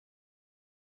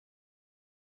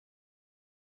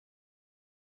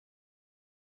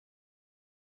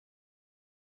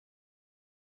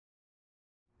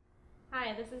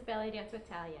Hi, this is Belly Dance with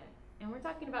Talia, and we're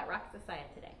talking about Rock Society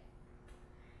today.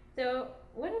 So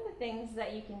one of the things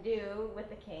that you can do with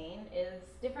the cane is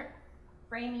different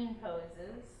framing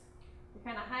poses to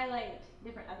kind of highlight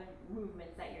different other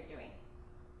movements that you're doing.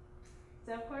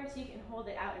 So of course you can hold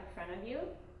it out in front of you,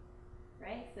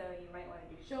 right? So you might want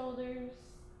to do shoulders,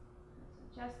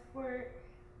 some chest work,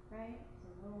 right?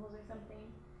 Some rolls or something.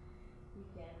 You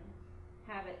can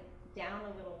have it down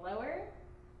a little lower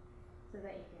so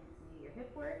that you can see your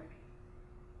hip work.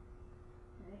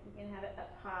 Right? You can have it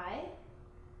up high,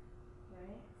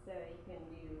 right? So you can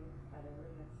do other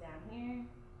movements down here,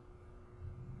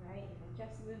 right? Even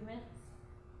chest movements.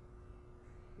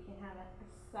 You can have a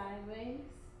sideways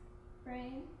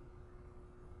frame,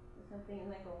 so something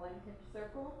like a one-hip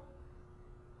circle.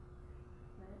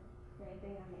 Right? Same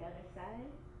thing on the other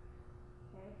side.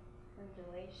 Okay?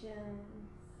 Undulations,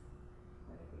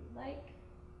 whatever you like.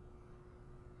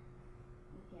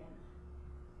 You can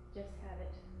just have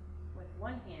it with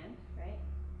one hand, right?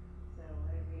 So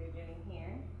whatever you're doing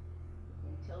here, you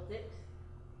can tilt it.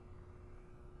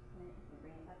 Right? You can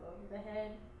bring it up over the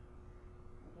head.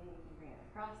 Again, you can bring it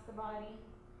across the body.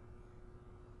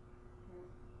 Right?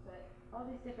 But all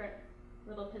these different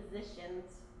little positions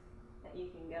that you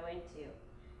can go into.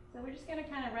 So we're just going to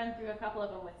kind of run through a couple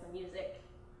of them with some music,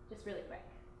 just really quick.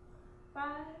 5,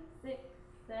 6,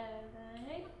 7,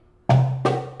 8.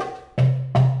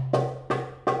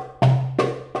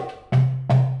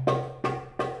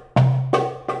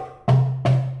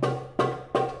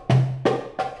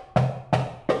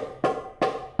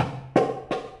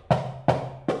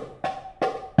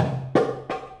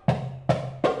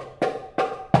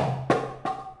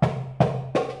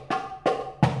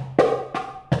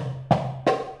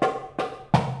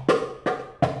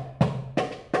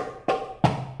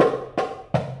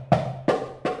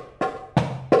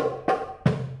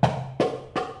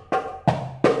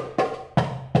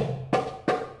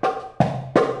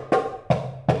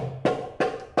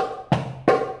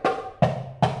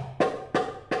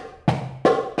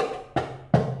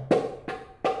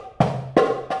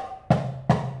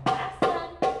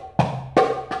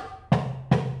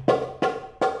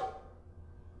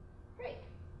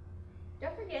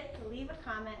 Don't forget to leave a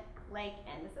comment, like,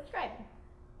 and subscribe.